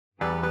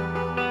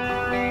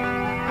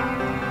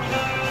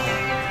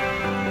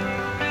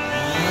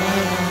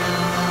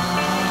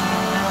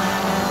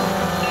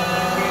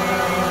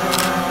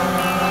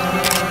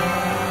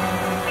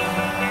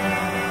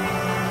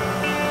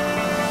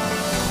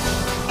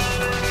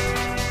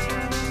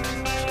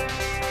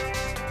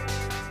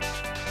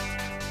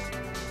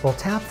Well,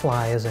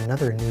 TapFly is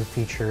another new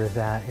feature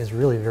that is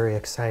really very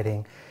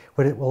exciting.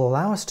 What it will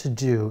allow us to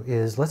do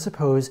is, let's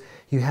suppose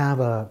you have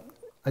a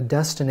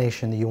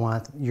destination that you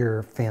want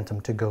your Phantom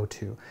to go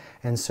to.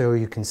 And so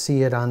you can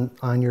see it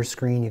on your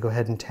screen, you go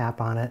ahead and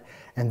tap on it,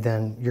 and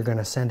then you're going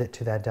to send it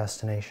to that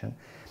destination.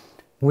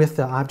 With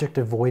the Object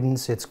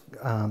Avoidance,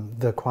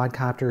 the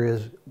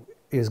quadcopter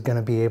is going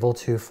to be able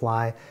to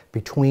fly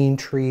between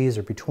trees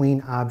or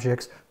between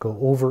objects, go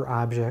over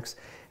objects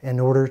in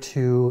order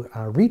to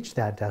reach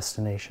that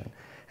destination.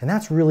 And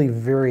that's really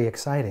very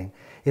exciting.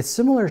 It's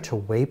similar to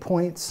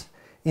waypoints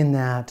in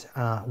that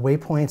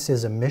waypoints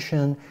is a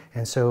mission,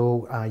 and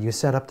so you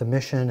set up the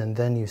mission and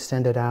then you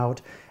send it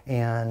out,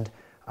 and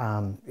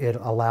it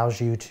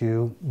allows you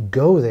to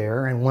go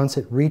there, and once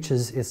it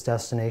reaches its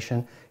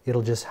destination,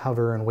 it'll just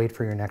hover and wait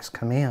for your next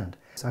command.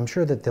 So I'm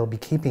sure that they'll be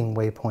keeping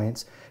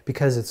waypoints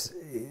because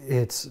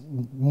it's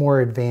more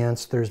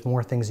advanced, there's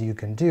more things you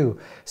can do,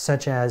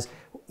 such as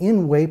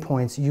in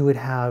waypoints you would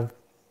have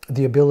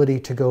the ability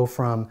to go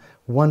from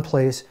one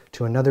place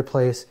to another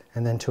place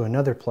and then to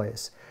another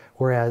place,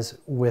 whereas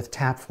with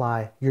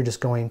TapFly you're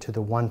just going to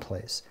the one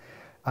place.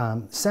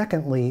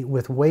 Secondly,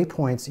 with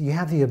waypoints you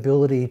have the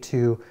ability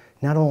to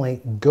not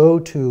only go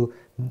to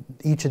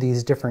each of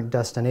these different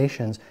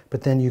destinations,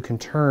 but then you can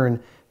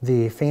turn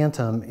the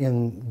Phantom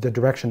in the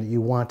direction that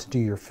you want to do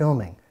your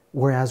filming.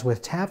 Whereas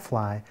with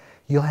TapFly,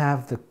 you'll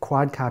have the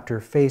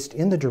quadcopter faced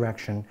in the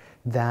direction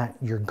that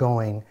you're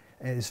going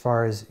as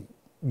far as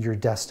your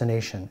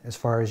destination, as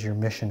far as your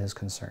mission is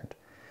concerned.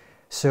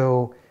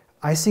 So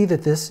I see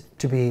that this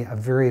to be a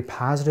very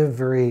positive,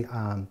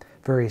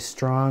 very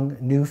strong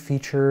new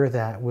feature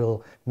that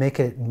will make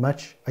it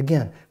much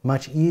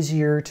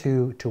easier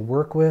to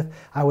work with.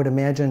 I would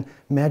imagine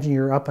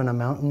you're up on a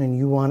mountain and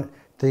you want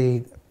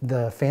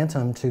the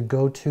Phantom to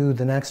go to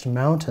the next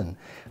mountain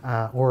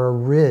or a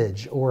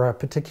ridge or a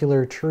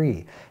particular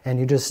tree, and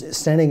you're just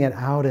sending it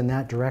out in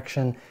that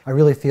direction. I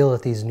really feel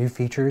that these new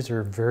features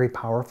are very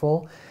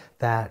powerful,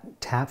 that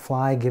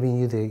TapFly giving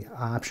you the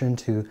option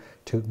to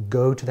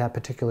go to that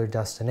particular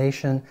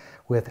destination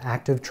with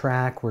active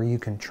track, where you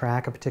can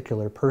track a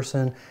particular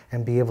person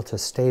and be able to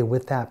stay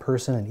with that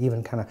person and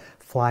even kind of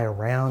fly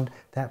around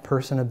that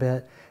person a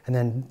bit. And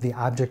then the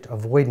Object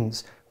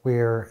Avoidance,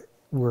 where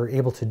we're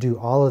able to do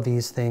all of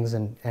these things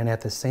and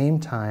at the same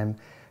time,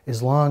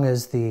 as long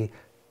as the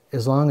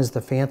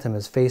Phantom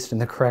is faced in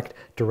the correct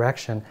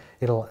direction,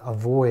 it'll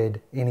avoid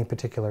any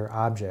particular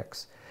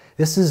objects.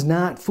 This is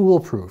not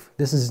foolproof.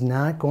 This is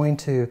not going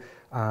to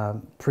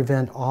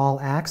prevent all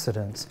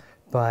accidents,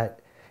 but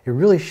it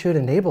really should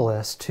enable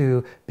us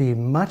to be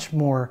much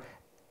more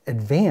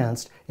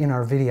advanced in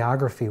our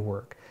videography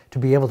work, to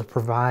be able to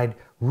provide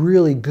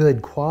really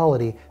good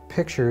quality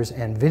pictures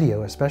and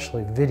video,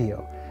 especially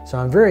video. So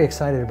I'm very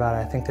excited about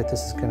it. I think that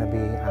this is going to be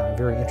a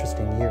very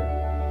interesting year.